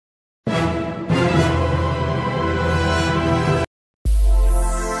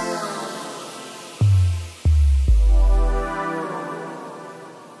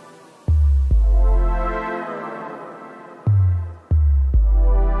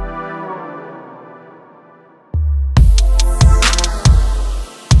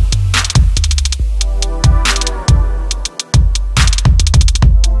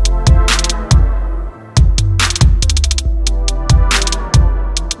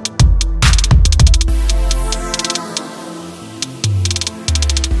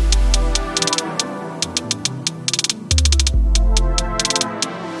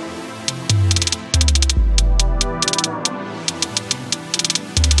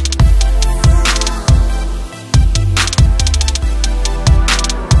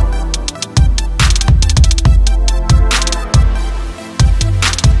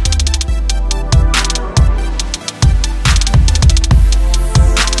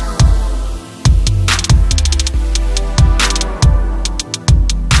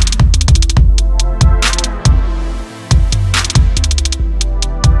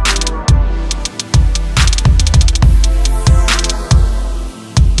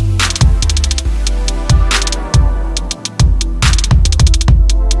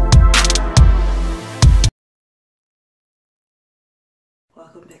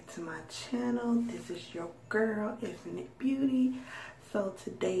to my channel. This is your girl, Infinite Beauty. So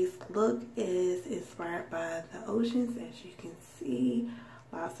today's look is inspired by the oceans. As you can see,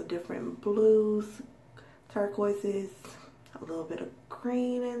 lots of different blues, turquoises, a little bit of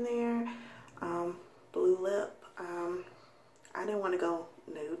green in there, blue lip. I didn't want to go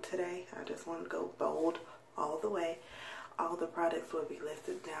nude today. I just wanted to go bold all the way. All the products will be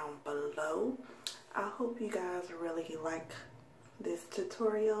listed down below. I hope you guys really like this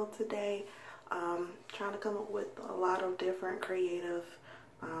tutorial today. Trying to come up with a lot of different creative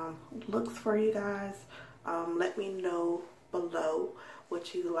looks for you guys. Let me know below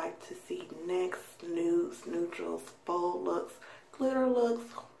what you like to see next. Nudes, neutrals, bold looks, glitter looks,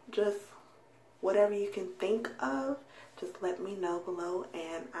 just whatever you can think of. Just let me know below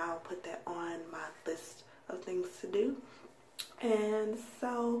and I'll put that on my list of things to do. And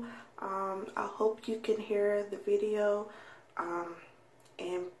so I hope you can hear the video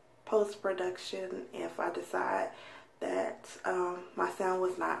in post-production. If I decide that my sound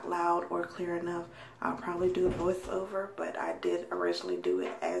was not loud or clear enough, I'll probably do a voiceover, but I did originally do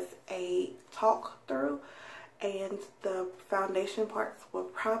it as a talk through, and the foundation parts will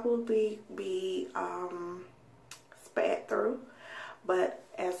probably be spat through, but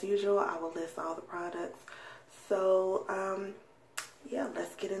as usual I will list all the products. So yeah,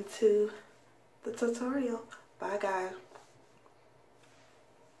 let's get into the tutorial. Bye guys.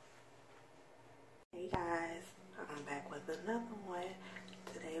 Hey guys, I'm back with another one.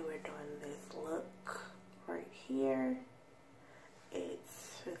 Today we're doing this look right here.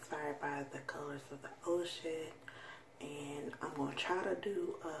 It's inspired by the colors of the ocean, and I'm going to try to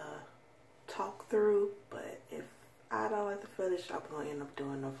do a talk through, but if I don't like the finish, I'm going to end up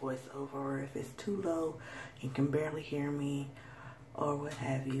doing a voiceover, or if it's too low you can barely hear me or what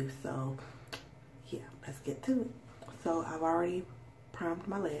have you. So yeah, let's get to it. So I've already primed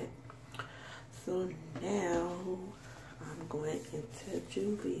my lid. So now I'm going into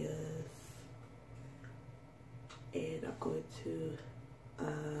Juvia's, and I'm going to,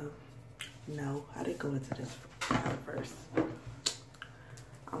 no, I didn't go into this first.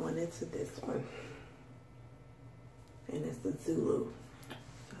 I went into this one, and it's the Zulu.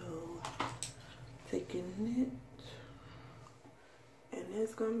 So taking it, and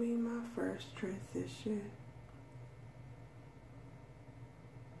it's going to be my first transition.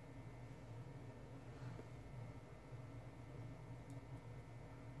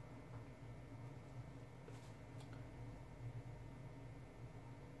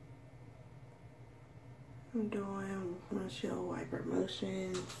 I'm doing windshield wiper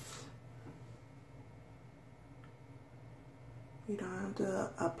motions. You don't have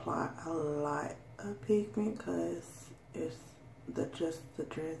to apply a lot of pigment because it's just the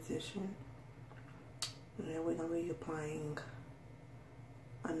transition. And then we're going to be applying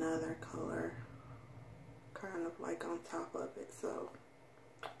another color kind of like on top of it. So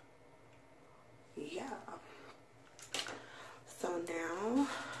yeah. So now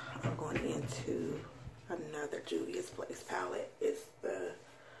I'm going into another Juvia's Place palette. It's the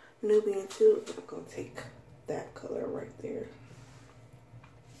Nubian 2. I'm going to take that color right there.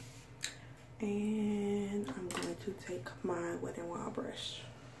 And I'm going to take my Wet n Wild brush.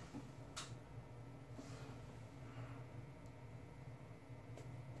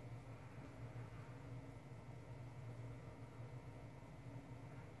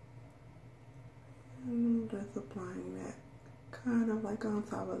 And just applying that kind of like on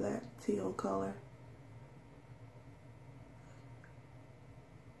top of that teal color.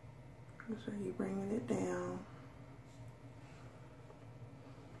 So you're bringing it down.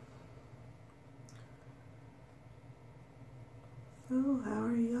 So how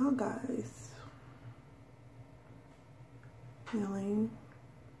are y'all guys feeling?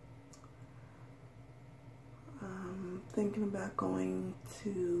 Thinking about going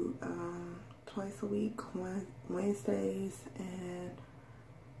to twice a week, Wednesdays and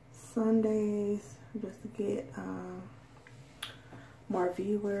Sundays, just to get more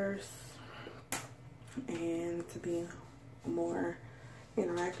viewers and to be more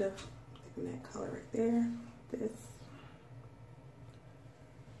interactive. Taking that color right there, this,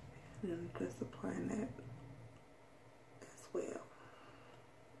 and just applying that as well.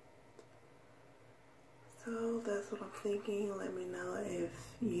 So that's what I'm thinking. Let me know if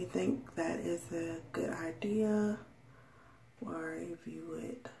you think that is a good idea, or if you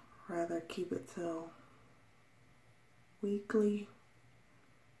would rather keep it till weekly,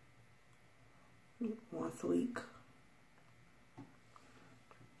 once a week.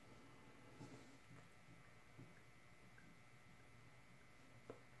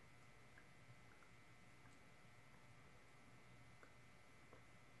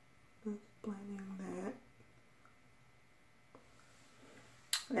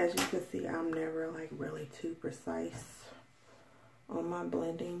 As you can see, I'm never like really too precise on my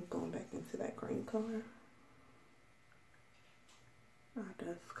blending. Going back into that green color, I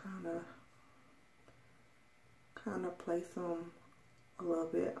just kind of place them a little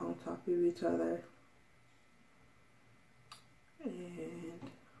bit on top of each other and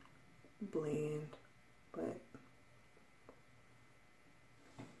blend, but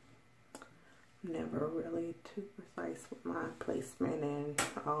never really too precise with my placement and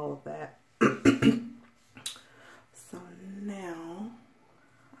all of that. So now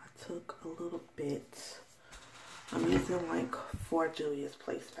I took a little bit, I'm using like 4 Julia's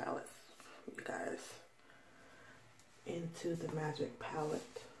Place palettes, you guys, into the Magic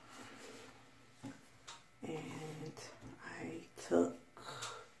palette, and I took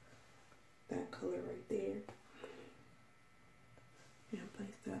that color right there and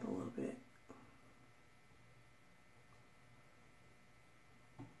placed that a little bit.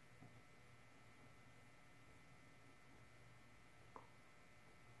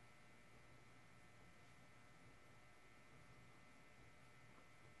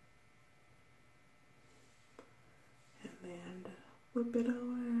 And flip it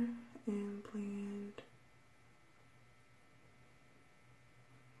over and blend.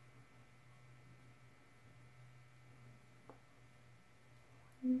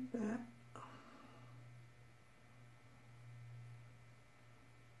 Like that.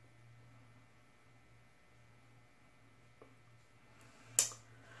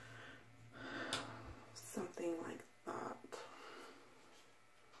 Something like that.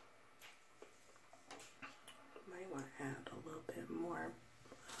 Might want to add a little bit more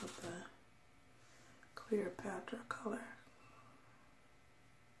of the Cleopatra color.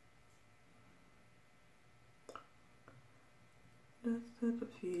 Just to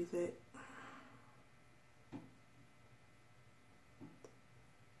diffuse it.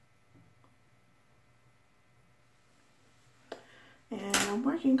 And I'm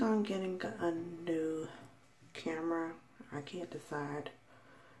working on getting a new camera. I can't decide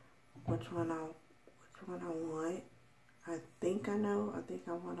which one I want. I think I know. I think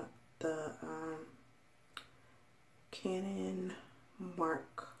I want the Canon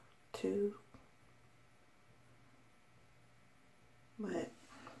Mark II. But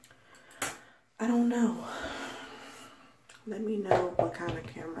I don't know. Let me know what kind of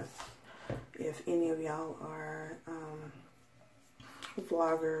cameras, if any of y'all are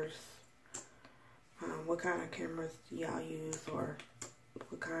vloggers, what kind of cameras do y'all use, or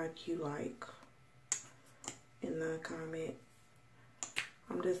what kind you like, in the comment.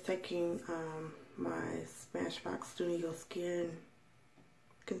 I'm just taking my Smashbox Studio Skin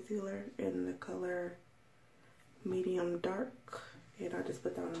concealer in the color medium dark, and I just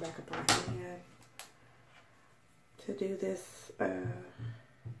put that on the back of my hand to do this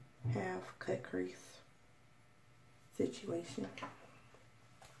half cut crease situation.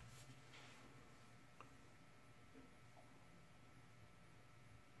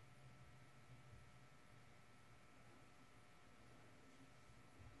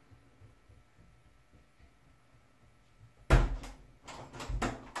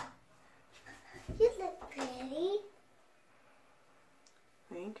 You look pretty.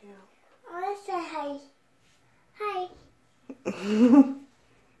 Thank you. I want to say hi. Hi.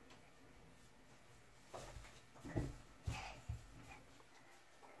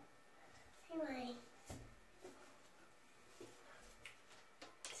 Hi.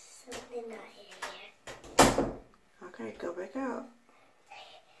 Something not here. Okay, go back out.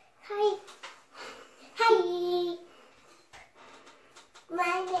 Hi. Hi.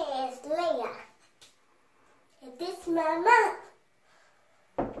 My name is Leah. And this is my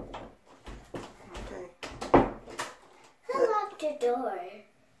mom. Okay. Who locked the door?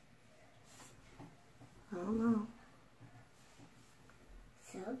 I don't know.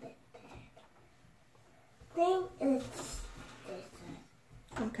 So bad. Think it's this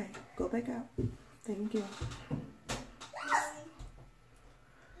one. Okay, go back out. Thank you.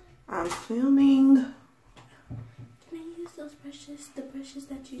 I'm filming. Can I use those brushes, the brushes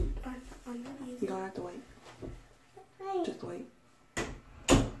that you are not using? You don't have to wait. Hi. Just wait.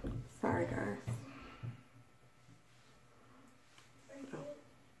 Sorry, guys. Oh.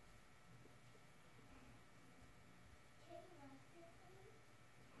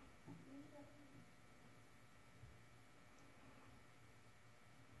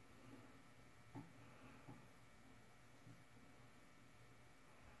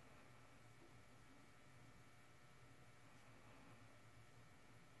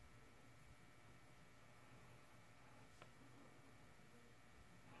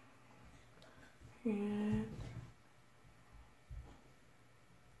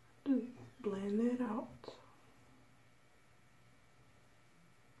 blend it out.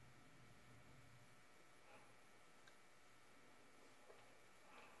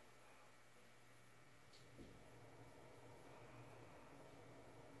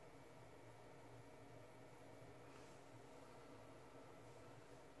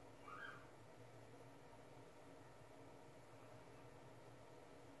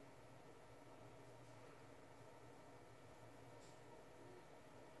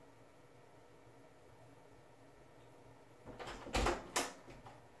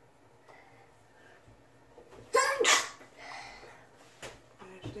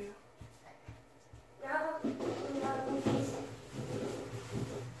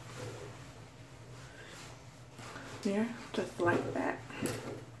 There, just like that.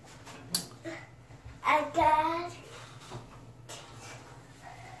 I got.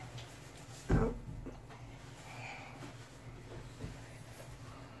 Oh.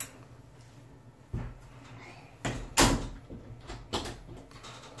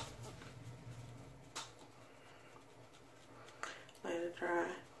 Let it dry.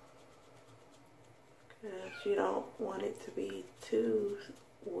 Because you don't want it to be too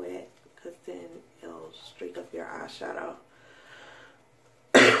wet, because then it'll streak up your eyeshadow.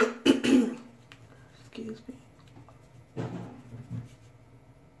 Excuse me.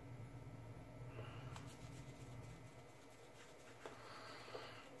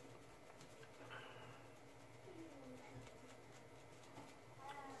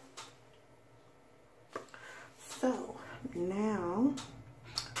 So now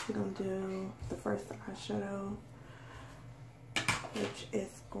we're going to do the first eyeshadow, which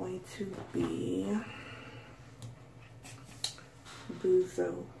is going to be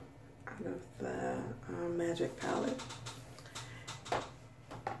Buzo out of the Magic palette.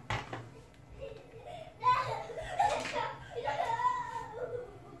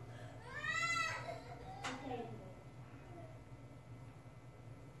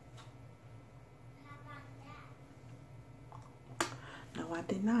 No, I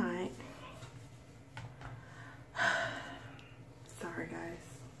did not. Sorry, guys.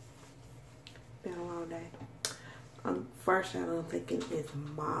 Been a long day. First shadow I'm thinking is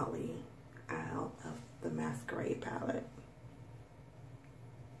Molly out of the Masquerade palette.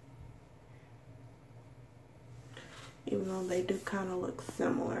 Even though they do kind of look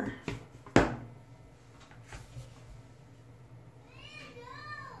similar.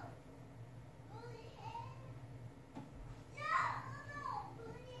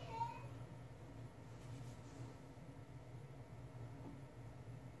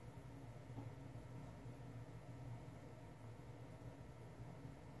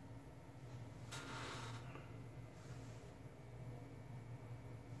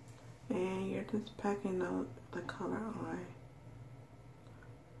 And you're just packing the color on.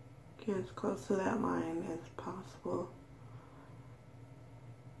 Get as close to that line as possible.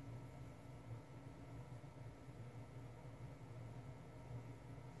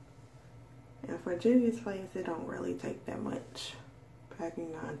 And for Juvia's face, it don't really take that much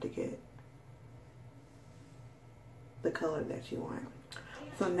packing on to get the color that you want.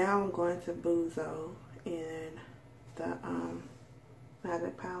 So now I'm going to Buzo in the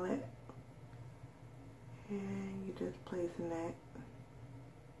Magic palette. And you just placing that.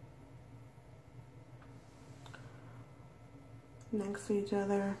 Next to each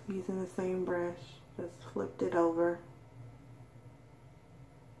other using the same brush. Just flipped it over.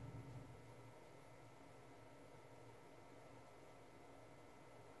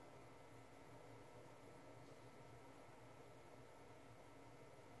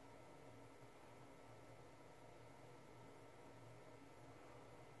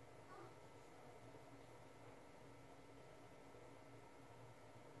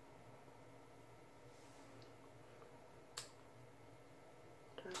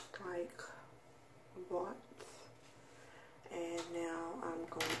 Like what? And now I'm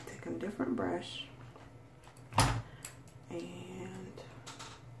going to take a different brush and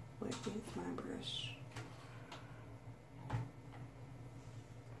where is my brush?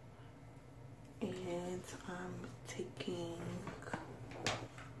 And I'm taking,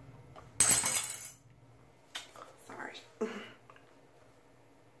 sorry,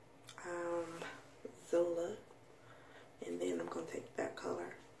 Zola, and then I'm going to take that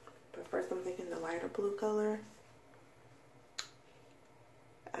color. But first I'm taking the lighter blue color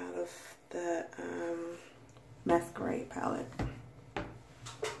out of the Masquerade palette.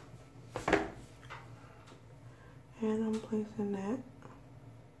 And I'm placing that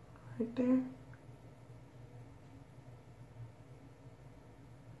right there.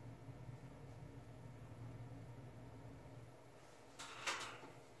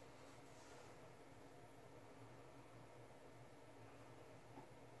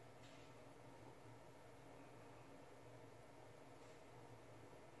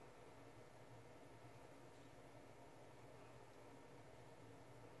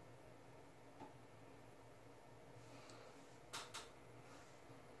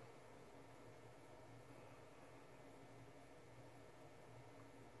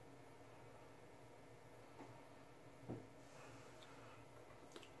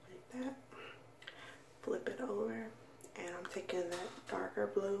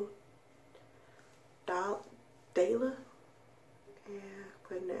 Dayla and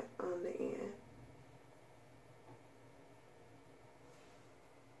putting that on the end.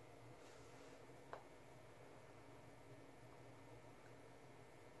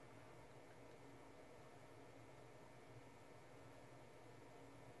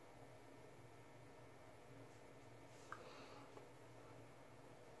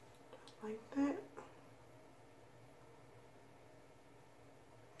 Like that.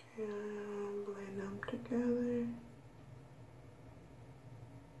 And blend them together.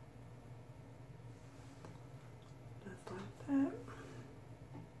 Just like that.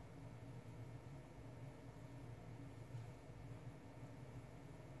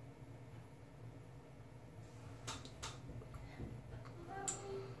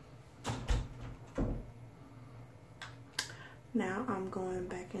 Now I'm going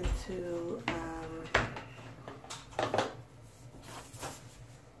back into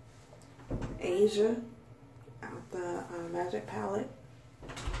Asia out the Magic Palette.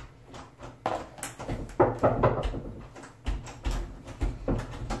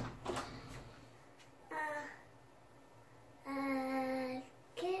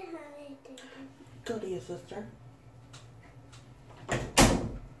 Go to your sister.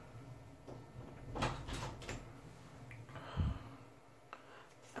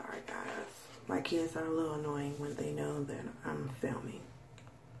 Sorry guys, my kids are a little annoying when they know that I'm filming.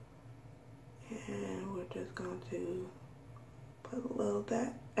 And we're just going to put a little of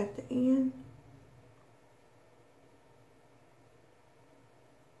that at the end.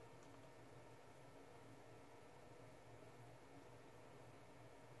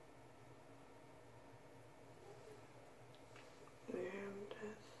 And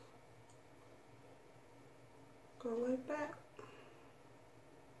just go like that.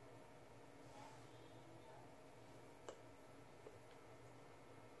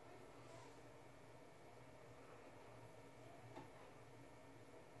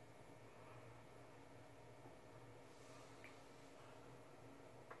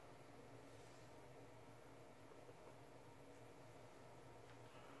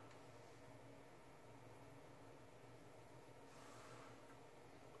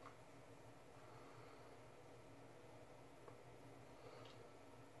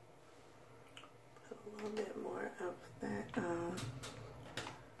 A little bit more of that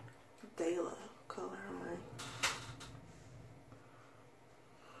Dayla color on.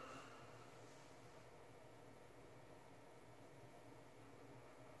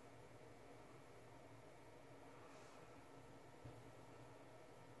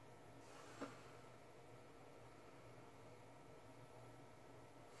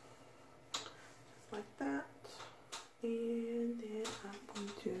 Just like that. And then I'm going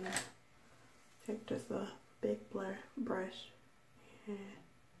to take just a big blur brush and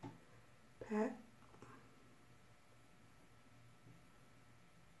pat.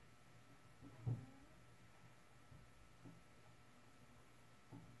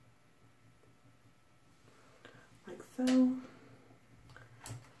 Like so.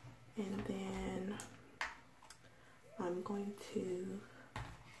 And then I'm going to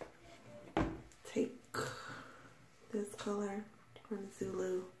take this color from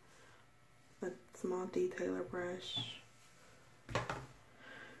Zulu, a small detailer brush,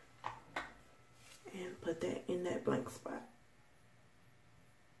 and put that in that blank spot.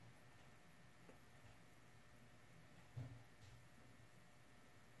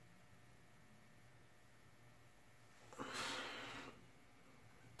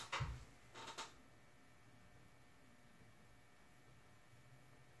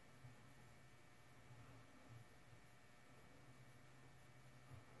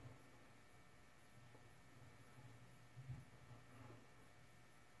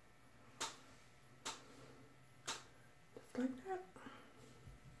 Like that.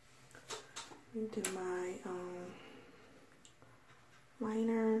 Into my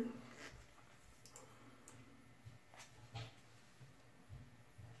liner.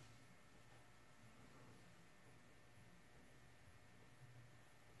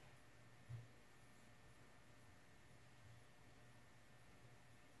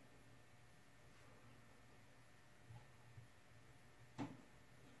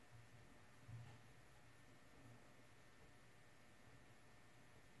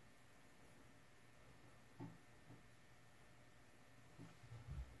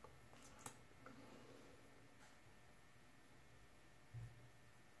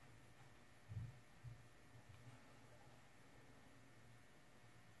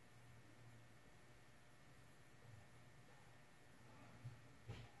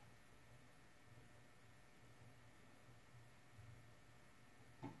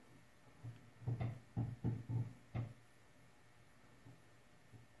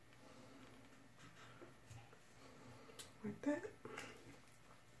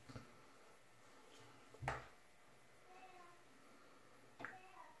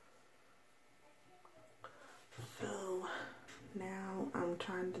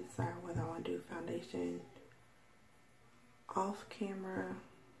 foundation off camera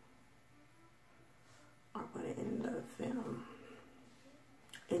or put it in the film,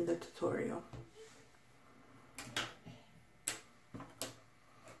 in the tutorial.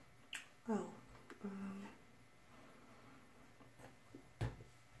 Oh,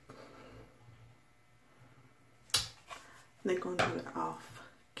 they're going to do it off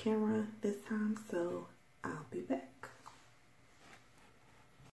camera this time, so I'll be back.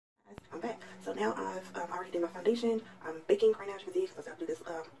 I'm back. So now I've already did my foundation. I'm baking right now, as you can see, because I have to do this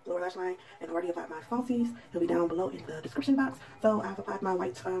lower lash line, and already applied my falsies. It'll be down below in the description box. So I've applied my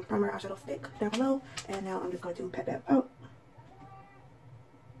white primer eyeshadow stick down below, and now I'm just going to pat that out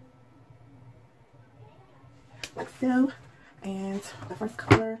like so. And the first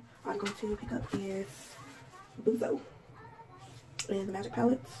color I'm going to pick up is Buzo in the Magic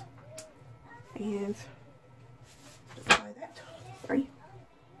Palette, and just apply that. Sorry.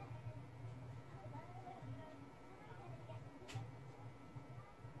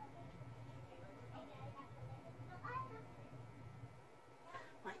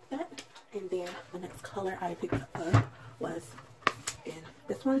 Like that. And then the next color I picked up was in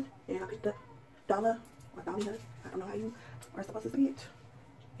this one, and I picked up Dahlia or Dahlia. I don't know how you are supposed to say it.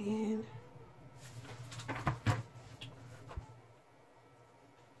 And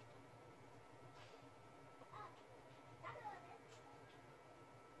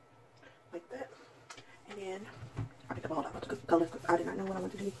like that. And then I picked up all that bunch of colors because I did not know what I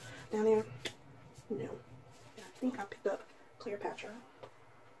wanted to do down there. No. And I think I picked up Cleopatra.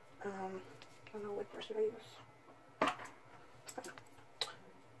 I don't know what brush should I use.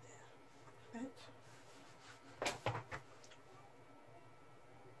 That.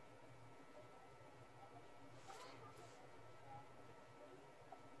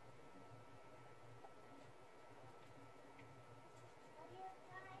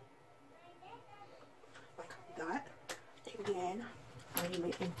 Like that. And then I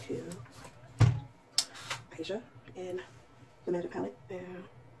went into Asia in the Magic Palette.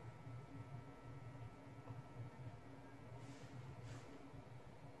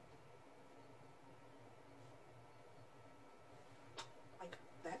 Like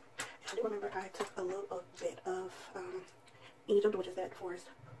that. And I do remember I took a little bit of Egypt, which is that forest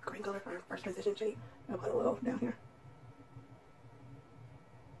green color for first transition shade. I'll put a little down here.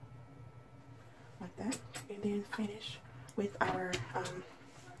 Like that. And then finish with our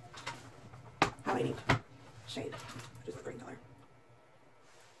highlighting shade, which is the green color.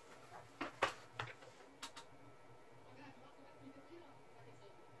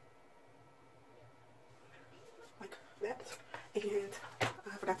 Like that. And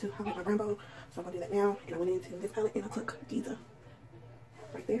I forgot to highlight my brown bow, so I'm gonna do that now. And I went into this palette and I took Giza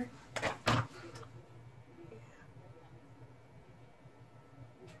right there.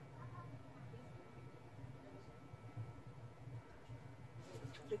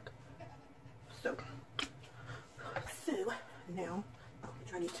 So now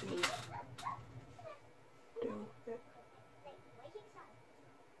I need to do that.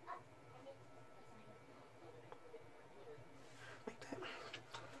 Like that.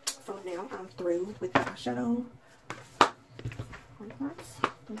 So now I'm through with the eyeshadow on parts.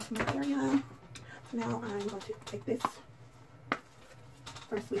 Into my area. So now I'm going to take this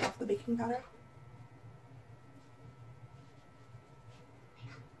firstly off the baking powder.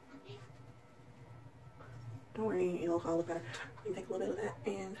 Don't worry, it'll all look better. You can take a little bit of that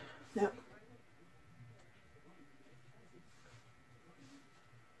and that.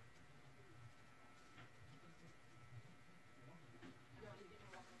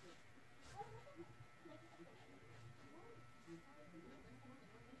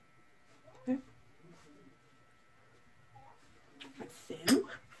 Okay. Like so.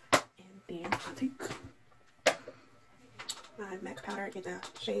 And then I'll take my MAC powder in the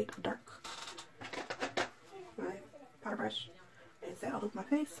shade Dark. My powder brush and set all over my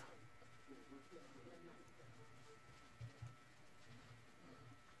face.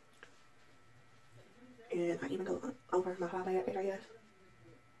 And I even go over my highlight area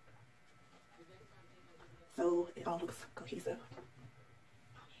so it all looks cohesive.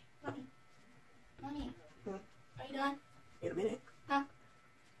 Mommy. Are you done? In a minute. Huh?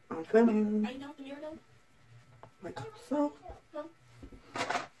 I'm filming. Are you done with the mirror though? Like so. No.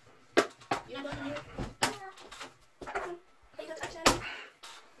 You're not done with the mirror? Are you done with eyeshadow?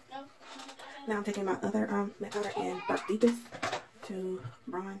 No? Now I'm taking my other matte powder and Dark Deepest to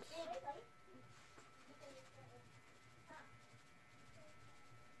bronze.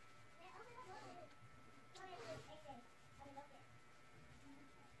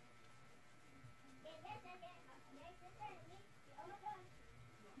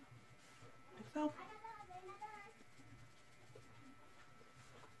 Like so.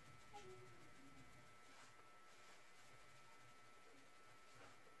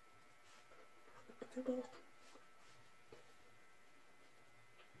 simple.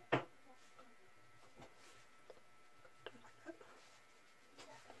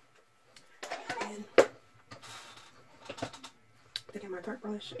 And taking my dark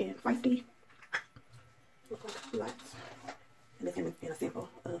brush and Feisty. Look like lights. And this in a sample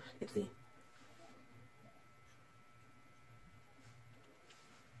of Ipsy.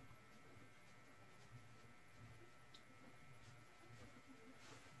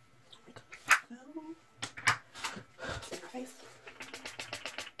 In my face.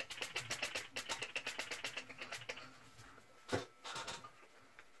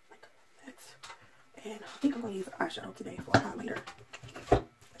 Like that. And I think I'm going to use eyeshadow today for a highlighter.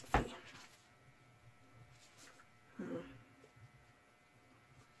 Let's see.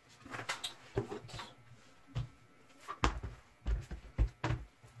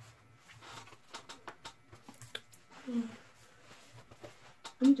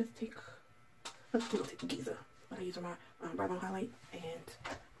 Let me just take, let's go take the Giza, what I use for my brow bone highlight and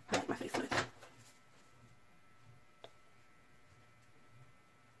highlight my face with.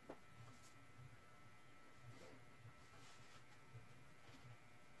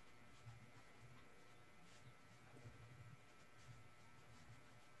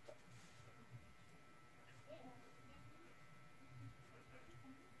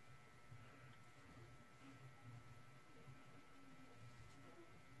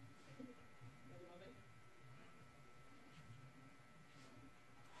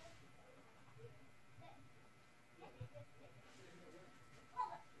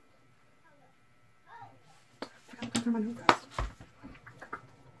 I forgot to cover my nose, guys.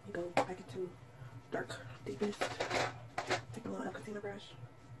 And go back into dark deepest. Take a little concealer brush.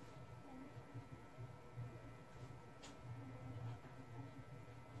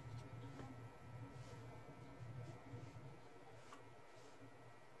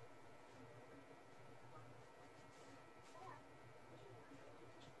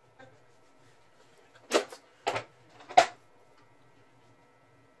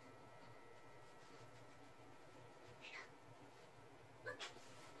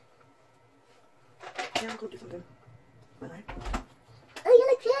 Yeah, I'm going to do something. Bye. Oh, you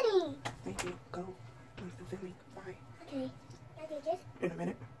look pretty. Thank you. Go. I'm still filming. Bye. Okay. Okay, just. In a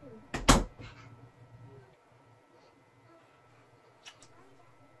minute.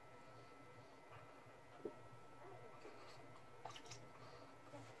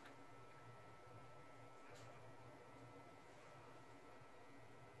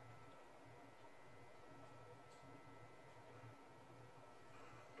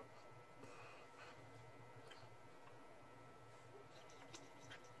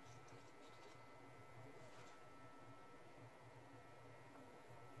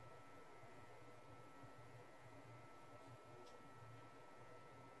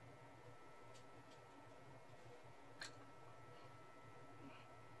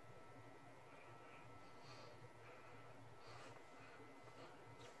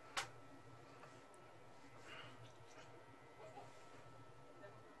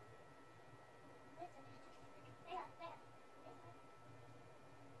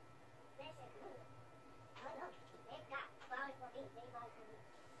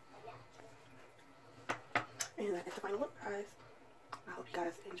 And that is the final look, guys. I hope you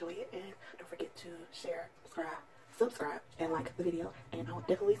guys enjoy it, and don't forget to share, subscribe, and like the video, and I will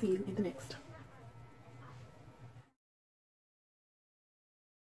definitely see you in the next.